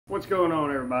What's going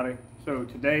on, everybody? So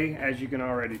today, as you can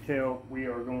already tell, we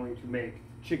are going to make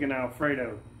chicken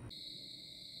Alfredo.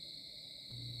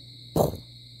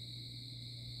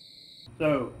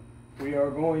 So we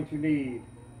are going to need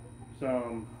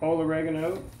some whole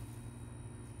oregano,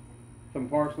 some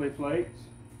parsley flakes,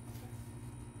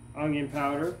 onion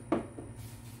powder,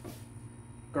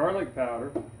 garlic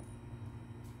powder,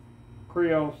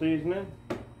 Creole seasoning,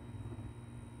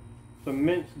 some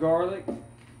minced garlic,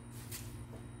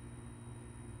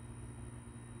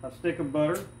 a stick of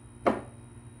butter, I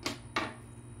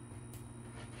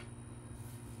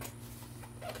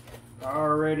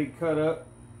already cut up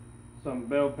some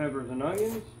bell peppers and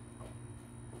onions,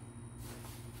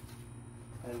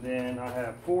 and then I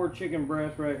have 4 chicken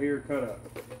breasts right here cut up.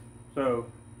 So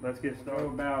let's get started.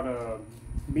 About a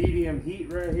medium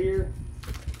heat right here,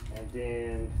 and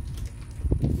then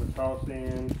I'm gonna toss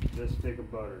in this stick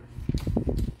of butter.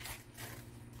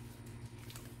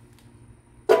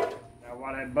 Now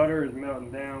while that butter is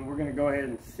melting down, we're gonna go ahead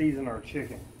and season our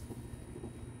chicken.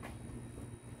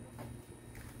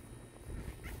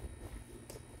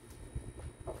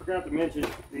 I forgot to mention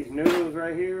these noodles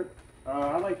right here.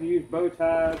 I like to use bow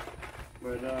ties,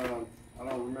 but I don't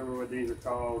remember what these are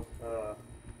called. I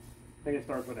think it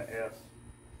starts with an S,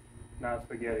 not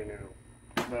spaghetti noodle.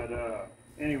 But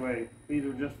anyway, these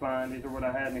are just fine. These are what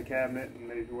I had in the cabinet,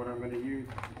 and these are what I'm going to use.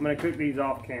 I'm going to cook these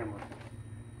off camera.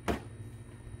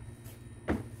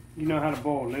 You know how to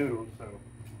boil noodles, so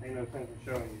ain't no sense in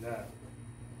showing you that.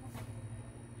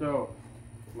 So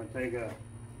I'm going to take a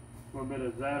little bit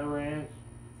of Zatarain's.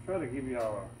 Try to give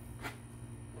y'all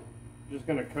just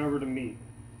going to cover the meat.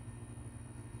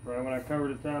 Right when I cover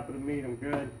the top of the meat, I'm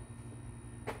good.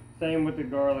 Same with the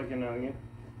garlic and onion.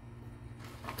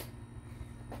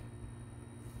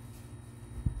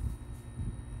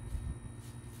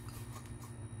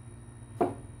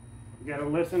 You gotta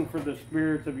listen for the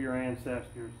spirits of your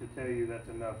ancestors to tell you that's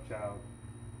enough, child.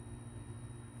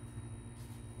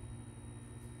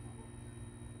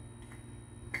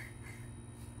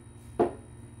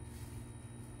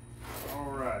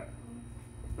 Alright,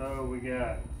 so we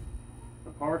got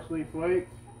the parsley flakes.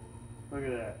 Look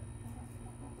at that.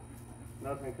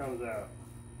 Nothing comes out.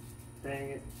 Dang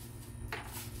it.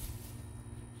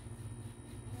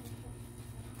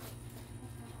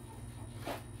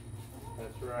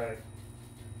 That's right.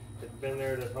 It's been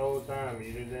there this whole time.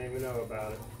 You didn't even know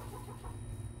about it.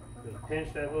 Just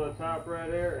pinch that little top right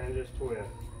there and just twist.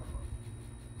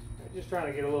 Just trying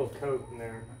to get a little coat in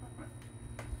there.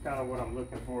 Kind of what I'm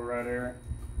looking for right there.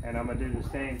 And I'm going to do the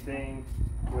same thing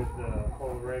with the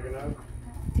whole oregano.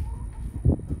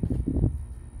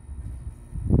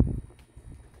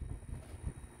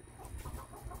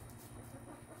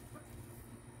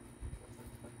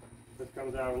 This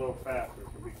comes out a little faster,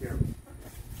 so be careful.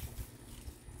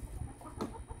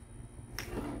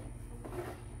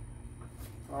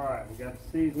 Alright, we got the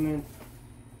seasoning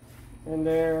in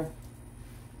there.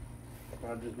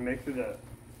 I'll just mix it up.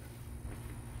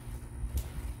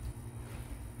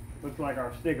 Looks like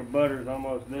our stick of butter is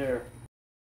almost there.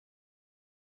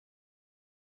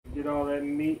 Get all that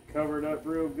meat covered up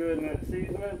real good in that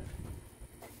seasoning.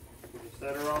 Just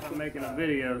set her off to making a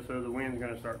video, so the wind's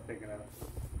going to start picking up.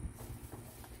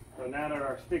 So now that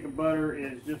our stick of butter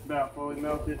is just about fully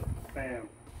melted, bam.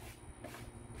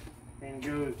 In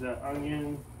goes the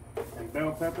onion and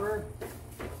bell pepper.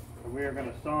 And we are going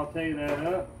to saute that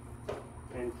up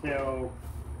until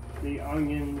the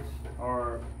onions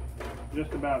are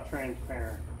just about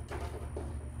transparent.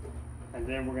 And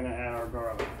then we're going to add our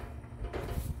garlic.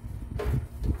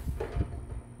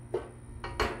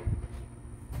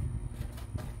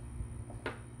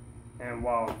 And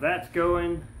while that's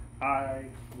going, I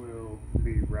will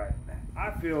be right back.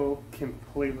 I feel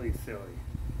completely silly.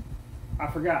 I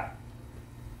forgot.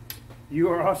 You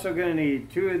are also going to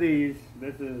need 2 of these.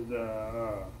 This is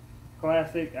the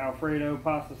classic Alfredo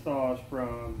pasta sauce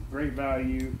from Great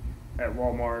Value at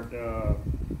Walmart.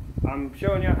 I'm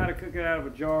showing you how to cook it out of a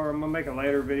jar. I'm going to make a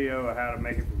later video of how to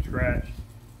make it from scratch.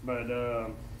 But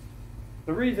the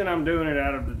reason I'm doing it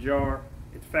out of the jar,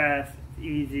 it's fast, it's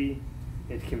easy,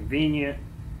 it's convenient,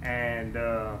 and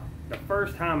the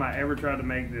first time I ever tried to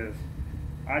make this,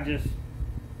 I just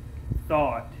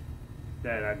thought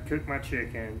that I'd cook my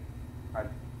chicken, I'd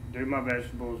do my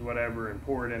vegetables, whatever, and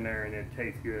pour it in there and it'd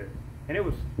taste good. And it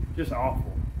was just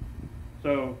awful.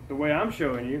 So the way I'm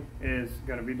showing you is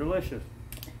going to be delicious.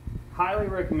 Highly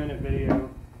recommended video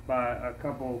by a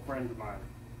couple friends of mine.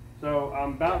 So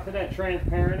I'm about to that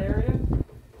transparent area.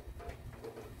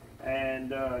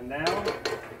 And now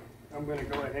I'm going to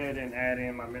go ahead and add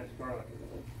in my minced garlic.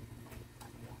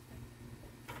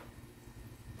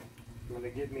 I'm gonna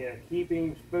get me a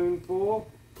heaping spoonful.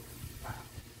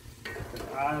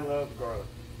 I love garlic.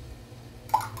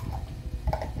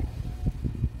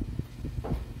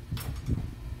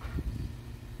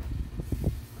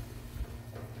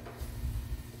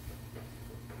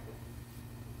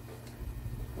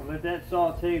 We'll let that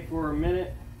saute for a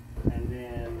minute, and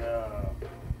then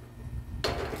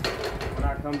when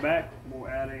I come back, we'll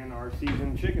add in our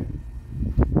seasoned chicken.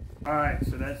 Alright,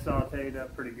 so that's sauteed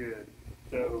up pretty good.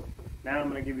 So now I'm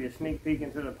going to give you a sneak peek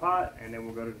into the pot, and then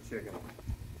we'll go to the chicken.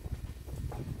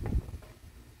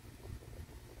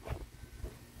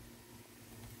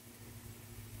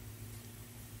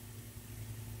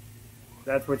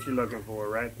 That's what you're looking for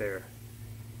right there.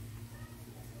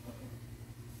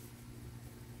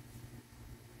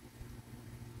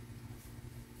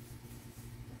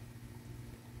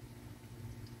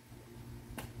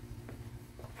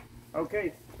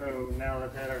 Okay, so now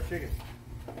let's add our chicken.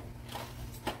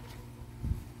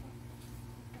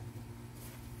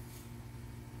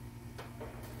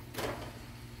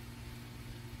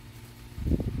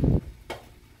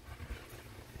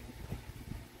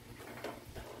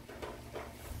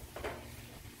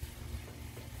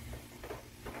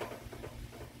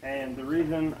 And the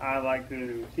reason I like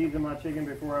to season my chicken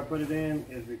before I put it in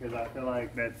is because I feel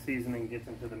like that seasoning gets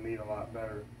into the meat a lot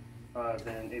better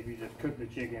than if you just cook the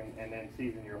chicken and then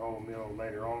season your whole meal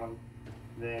later on.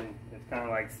 Then it's kind of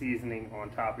like seasoning on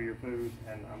top of your food,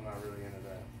 and I'm not really into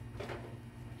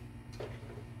that.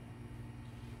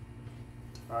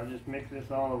 I'll just mix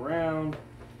this all around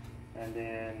and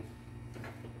then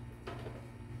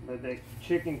let the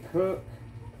chicken cook.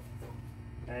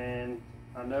 And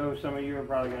I know some of you are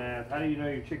probably going to ask, how do you know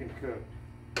your chicken's cooked?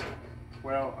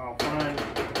 Well, I'll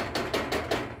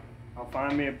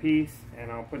find me a piece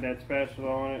and I'll put that spatula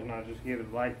on it and I'll just give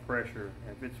it light pressure.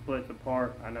 If it splits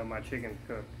apart, I know my chicken's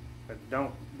cooked. But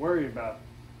don't worry about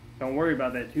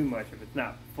that too much. If it's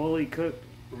not fully cooked,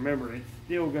 remember it's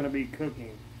still going to be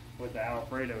cooking with the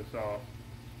Alfredo sauce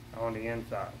on the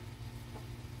inside.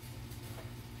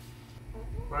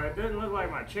 But it doesn't look like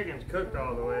my chicken's cooked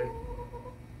all the way.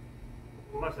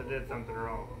 Must have did something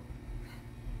wrong.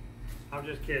 I'm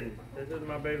just kidding. This is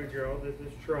my baby girl. This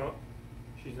is Trump.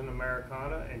 She's an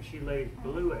Americana and she lays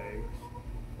blue eggs,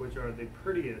 which are the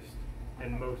prettiest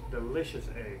and most delicious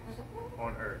eggs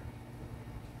on earth.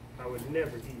 I would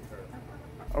never eat her.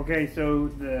 Okay, so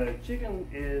the chicken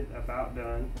is about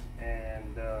done,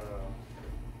 and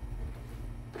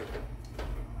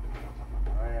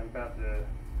I am about to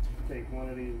take one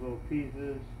of these little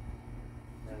pieces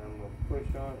and I'm going to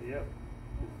push on it. Yep.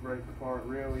 Just break apart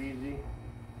real easy,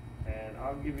 and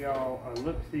I'll give y'all a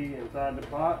look-see inside the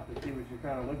pot to see what you're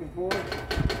kind of looking for.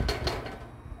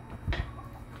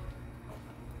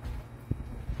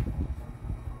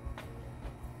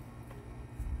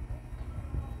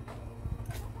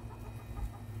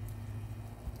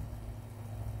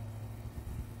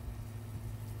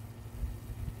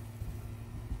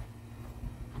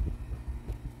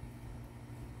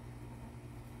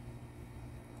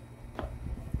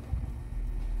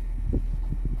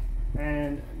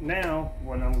 And now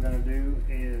what I'm going to do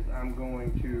is I'm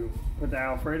going to put the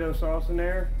Alfredo sauce in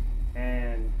there,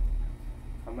 and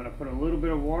I'm going to put a little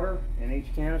bit of water in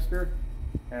each canister,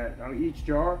 each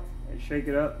jar, and shake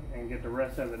it up and get the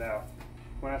rest of it out.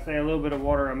 When I say a little bit of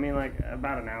water, I mean like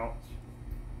about an ounce,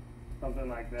 something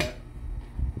like that.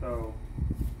 So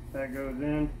that goes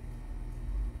in.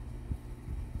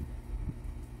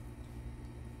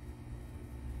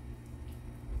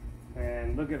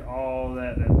 And look at all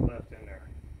that's left in there.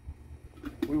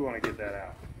 We want to get that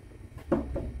out. And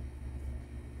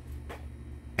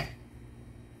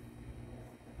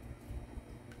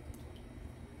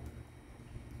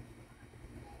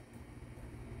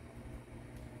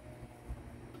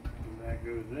that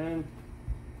goes in.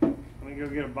 Let me go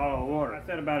get a bottle of water. I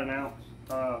said about an ounce.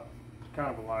 It's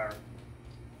kind of a liar.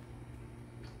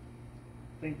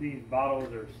 I think these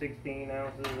bottles are 16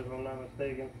 ounces if I'm not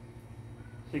mistaken.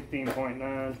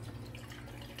 16.9,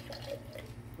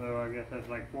 so I guess that's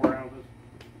like 4 ounces.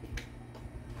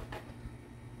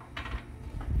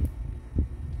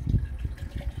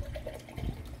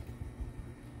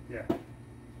 Yeah,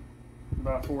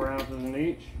 about 4 ounces in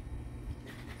each.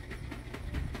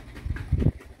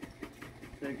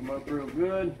 Shake them up real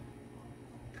good.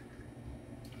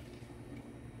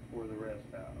 Pour the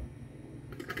rest out.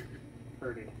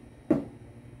 Pretty.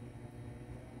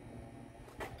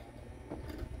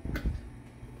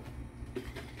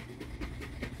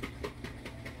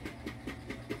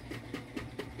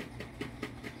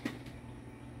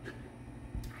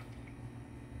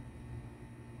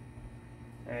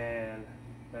 And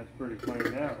that's pretty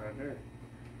cleaned out right there.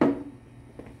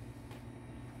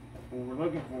 what we're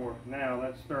looking for. Now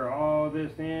let's stir all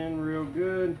this in real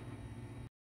good.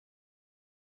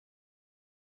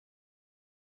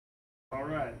 All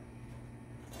right.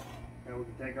 Now we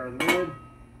can take our lid,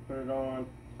 put it on.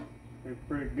 There's a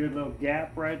pretty good little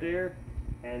gap right there.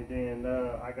 And then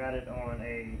I got it on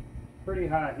a pretty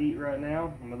high heat right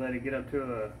now. I'm gonna let it get up to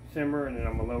a simmer, and then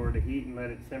I'm gonna lower the heat and let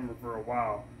it simmer for a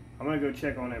while. I'm gonna go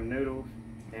check on them noodles,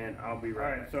 and I'll be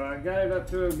right back. So I got it up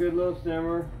to a good little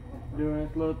simmer, doing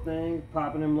its little thing,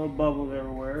 popping them little bubbles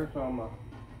everywhere. So I'm gonna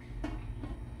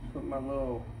put my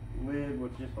little lid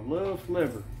with just a little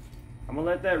sliver. I'm gonna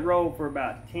let that roll for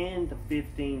about 10 to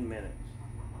 15 minutes.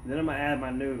 Then I'm gonna add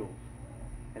my noodles,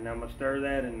 and I'm gonna stir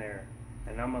that in there,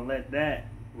 and I'm gonna let that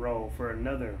roll for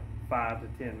another 5 to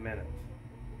 10 minutes.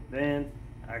 Then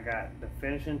I got the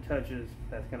finishing touches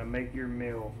that's gonna make your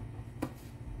meal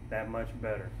that much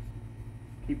better.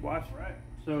 Keep watching. Right.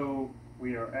 So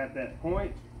we are at that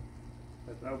point.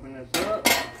 Let's open this up.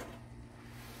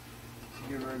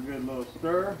 Give her a good little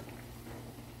stir.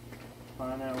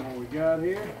 Find out what we got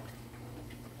here.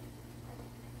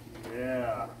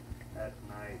 Yeah, that's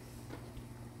nice.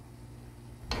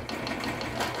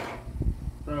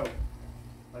 So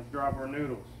let's drop our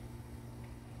noodles.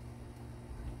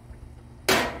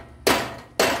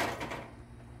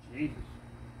 Jesus.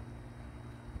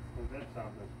 Was that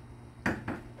something?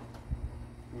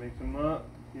 Mix them up,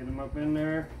 get them up in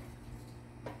there.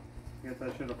 Guess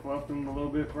I should have fluffed them a little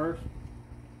bit first.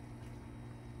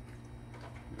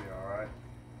 Be alright.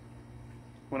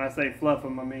 When I say fluff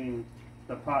them, I mean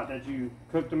the pot that you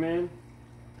cooked them in.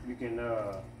 You can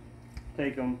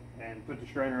take them and put the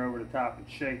strainer over the top and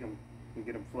shake them and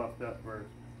get them fluffed up first.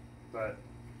 But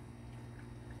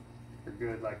they're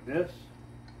good like this.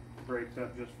 Breaks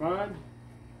up just fine.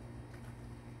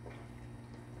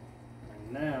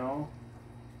 And now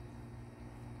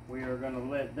we are going to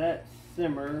let that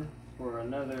simmer for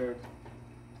another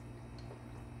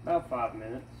about 5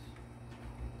 minutes.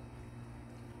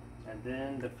 And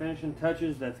then the finishing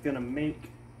touches that's going to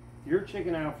make your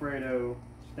chicken Alfredo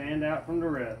stand out from the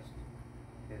rest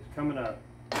is coming up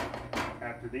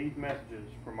after these messages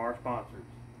from our sponsors.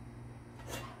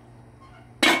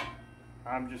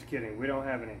 I'm just kidding, we don't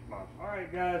have any sponsors.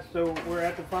 Alright guys, so we're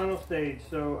at the final stage.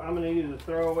 So I'm going to use a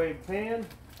throwaway pan.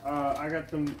 I got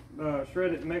some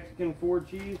shredded Mexican Ford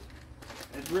cheese.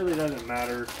 It really doesn't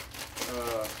matter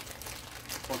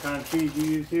what kind of cheese you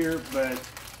use here, but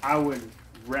I would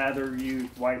rather use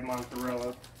white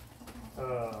mozzarella,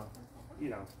 you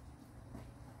know,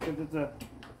 because it's a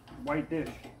white dish.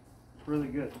 It's really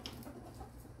good.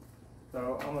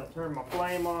 So I'm going to turn my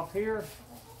flame off here.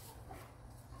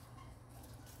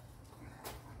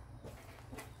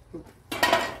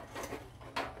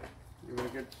 Give it a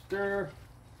good stir.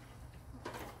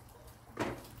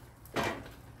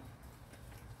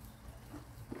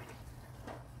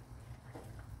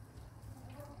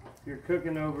 If you're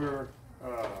cooking over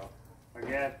a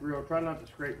gas grill, try not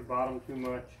to scrape the bottom too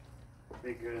much,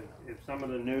 because if some of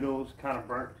the noodles kind of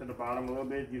burnt to the bottom a little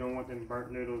bit, you don't want them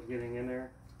burnt noodles getting in there.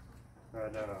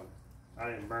 But I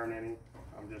didn't burn any.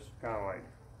 I'm just kind of like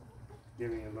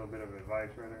giving you a little bit of advice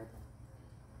right there.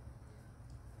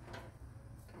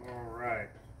 All right.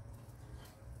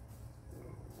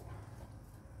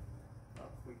 So,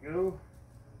 up we go.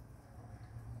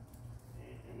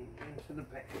 And into the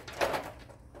pan.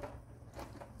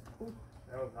 Ooh,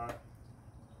 that was hot.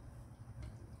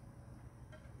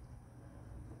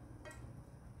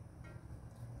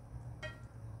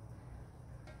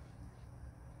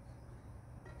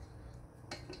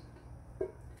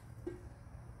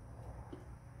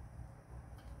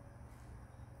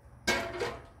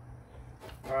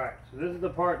 Alright, so this is the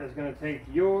part that's going to take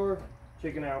your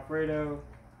chicken Alfredo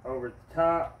over the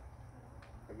top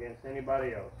against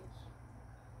anybody else's.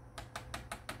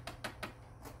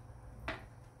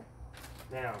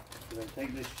 Now, we're going to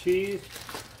take this cheese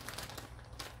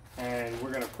and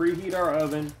we're going to preheat our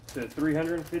oven to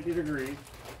 350 degrees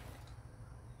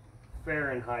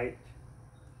Fahrenheit.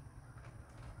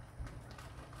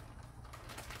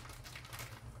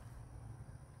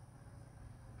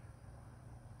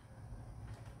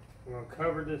 We're going to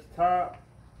cover this top,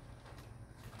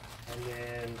 and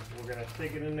then we're going to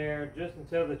stick it in there just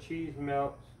until the cheese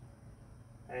melts.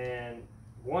 And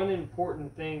one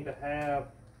important thing to have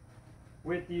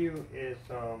with you is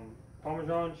some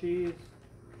Parmesan cheese,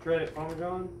 shredded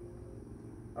Parmesan.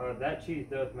 That cheese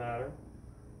does matter.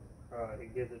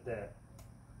 It gives it that,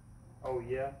 oh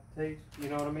yeah, taste, you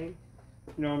know what I mean?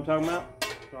 You know what I'm talking about?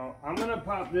 So I'm going to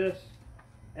pop this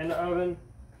in the oven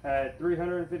at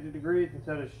 350 degrees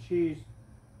until this cheese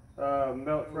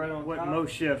melts right on top. What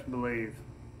most chefs believe,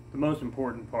 the most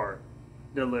important part,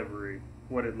 delivery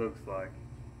what it looks like.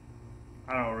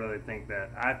 I don't really think that.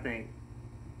 I think,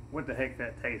 what the heck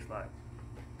that tastes like.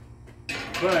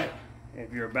 But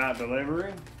if you're about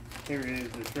delivery, here is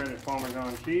the shredded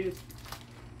Parmesan cheese,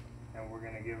 and we're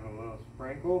going to give it a little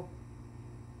sprinkle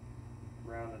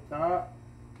around the top,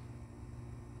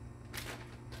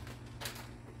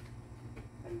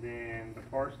 and then the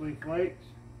parsley flakes.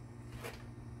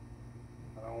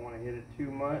 I don't want to hit it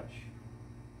too much.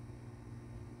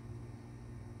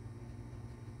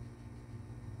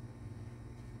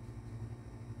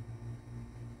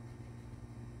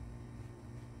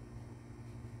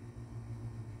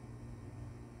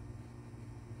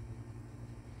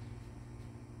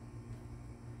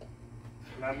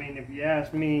 I mean, if you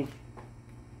ask me,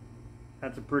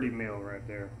 that's a pretty meal right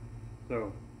there.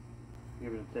 So,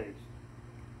 give it a taste.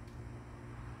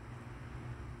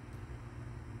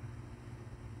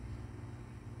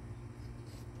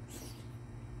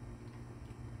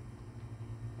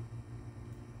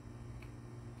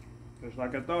 Just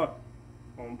like I thought,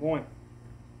 on point.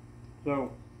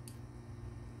 So,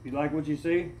 if you like what you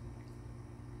see,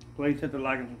 please hit the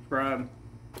like and subscribe.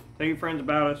 Tell your friends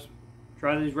about us.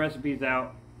 Try these recipes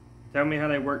out. Tell me how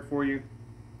they work for you.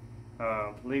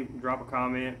 Drop a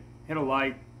comment, hit a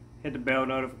like, hit the bell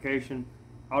notification,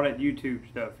 all that YouTube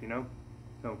stuff, you know.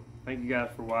 So thank you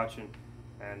guys for watching,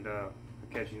 and I'll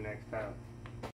catch you next time.